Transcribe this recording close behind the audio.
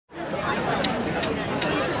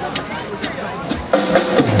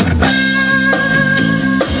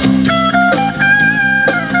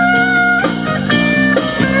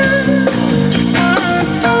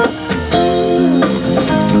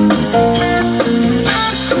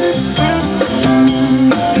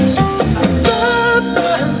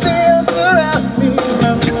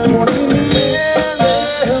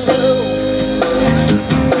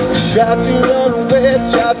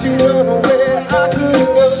Tried to run away, I couldn't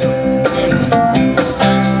go.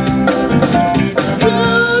 You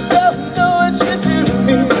don't know what you do to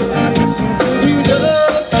me, something you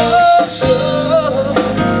just don't show.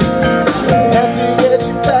 I had to get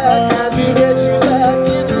you back, had to get you back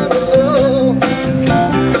into my soul.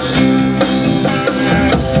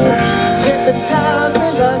 Hypnotize me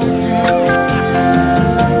like you do,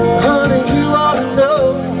 honey, you ought to know.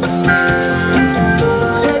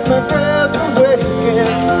 Take my breath away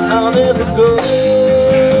again, I'll never go.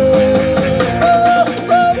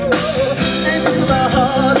 Straight to my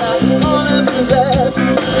heart, like all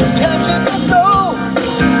everlasting. Capture my soul,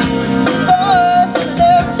 voice I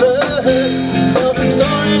never heard. Tells a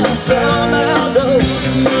story I somehow know.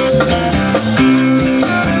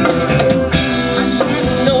 I should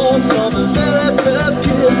have known from the very first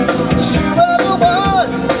kiss that you were the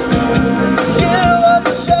one. You were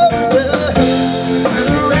my shelter,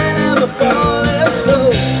 falling slow.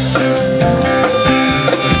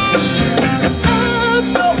 I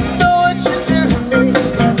don't know what you do to me,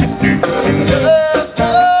 you just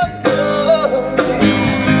don't know.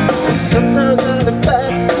 Sometimes I look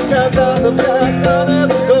back, sometimes I look back, I'll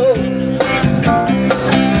never go.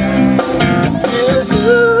 Yes, you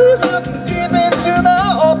look deep into my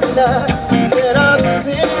open eyes, and I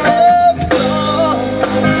sing this song,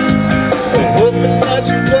 hoping that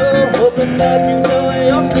you know, hoping that you know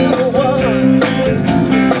you're still the one.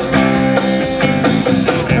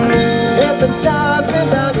 Hypnotize me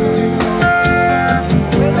like you do,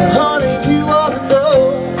 honey, you ought to know.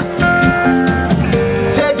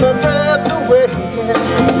 Take my breath away again,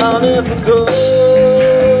 I'll never go.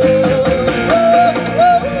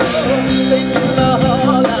 Straight to my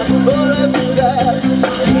heart like a bullet through glass.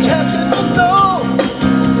 You captured my soul,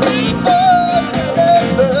 voice I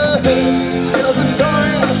never heard. Tells a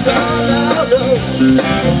story I somehow know.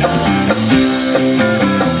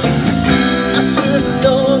 I should have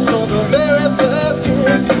known from the very first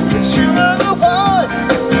kiss that you were the one.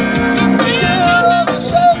 You were my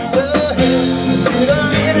shelter through the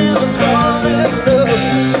rain and the falling snow.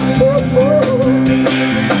 Oh, oh.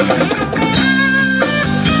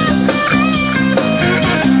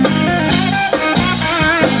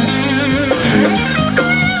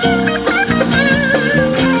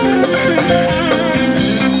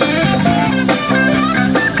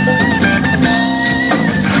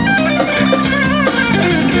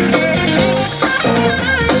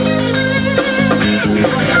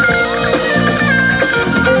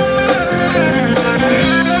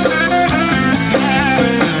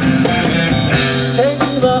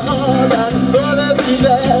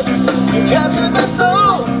 You captured my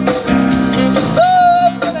soul,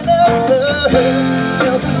 voice that I never heard.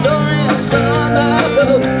 Tells a story I somehow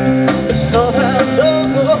know, somehow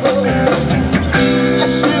know. I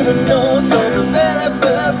should have known from the very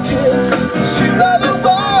first kiss that you were the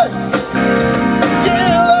one. You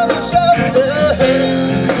were my shelter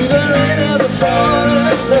through the rain and the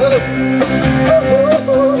falling snow. Oh, oh,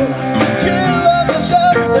 oh. You were my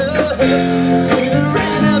shelter through the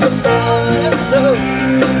rain and the falling snow.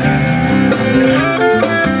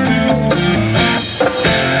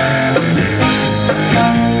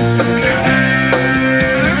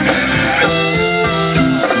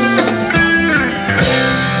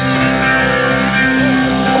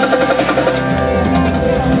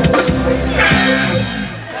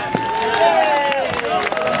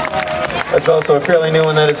 It's also a fairly new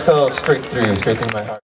one that it's called Straight Through my Heart.